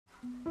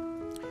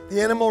The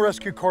Animal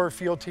Rescue Corps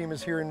field team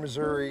is here in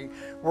Missouri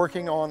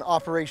working on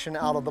Operation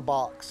Out of the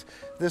Box.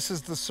 This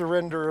is the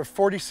surrender of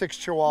 46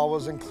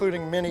 Chihuahuas,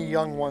 including many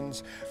young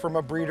ones, from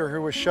a breeder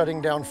who was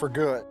shutting down for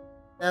good.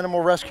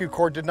 Animal Rescue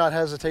Corps did not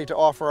hesitate to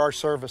offer our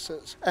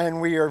services,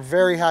 and we are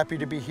very happy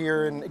to be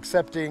here and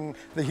accepting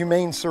the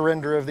humane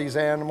surrender of these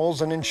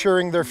animals and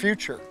ensuring their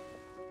future.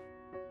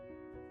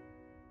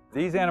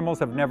 These animals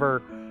have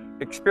never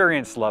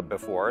experienced love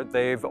before.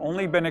 They've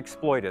only been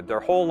exploited. Their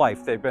whole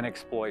life they've been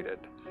exploited.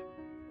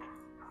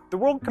 The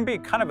world can be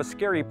kind of a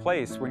scary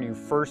place when you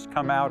first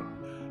come out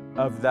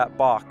of that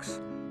box.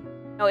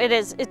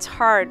 It's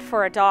hard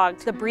for a dog.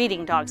 The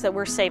breeding dogs that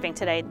we're saving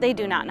today, they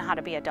do not know how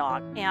to be a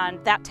dog.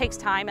 And that takes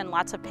time and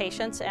lots of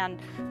patience, and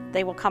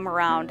they will come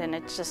around, and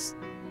it's just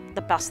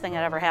the best thing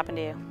that ever happened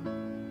to you.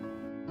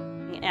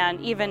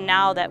 And even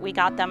now that we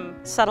got them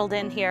settled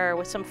in here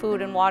with some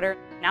food and water,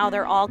 now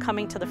they're all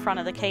coming to the front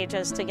of the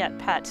cages to get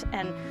pet,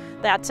 and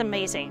that's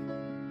amazing.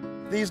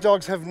 These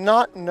dogs have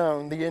not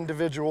known the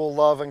individual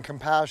love and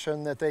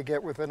compassion that they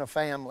get within a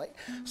family.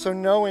 So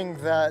knowing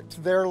that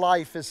their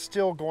life is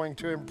still going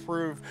to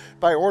improve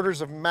by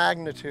orders of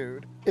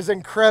magnitude is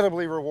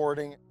incredibly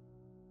rewarding.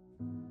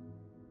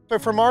 So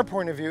from our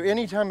point of view,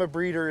 anytime a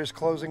breeder is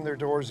closing their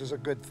doors is a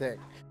good thing.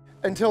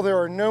 Until there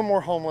are no more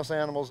homeless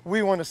animals,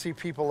 we want to see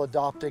people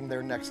adopting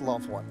their next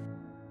loved one.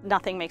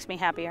 Nothing makes me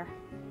happier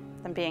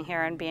than being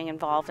here and being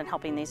involved and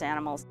helping these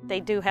animals. They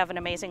do have an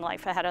amazing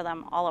life ahead of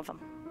them, all of them.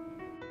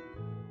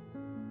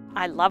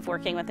 I love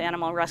working with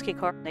Animal Rescue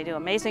Corps. They do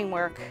amazing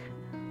work.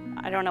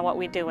 I don't know what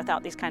we'd do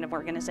without these kind of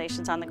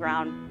organizations on the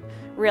ground.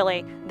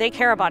 Really, they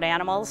care about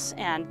animals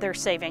and they're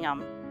saving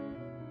them.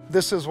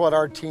 This is what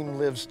our team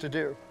lives to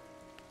do.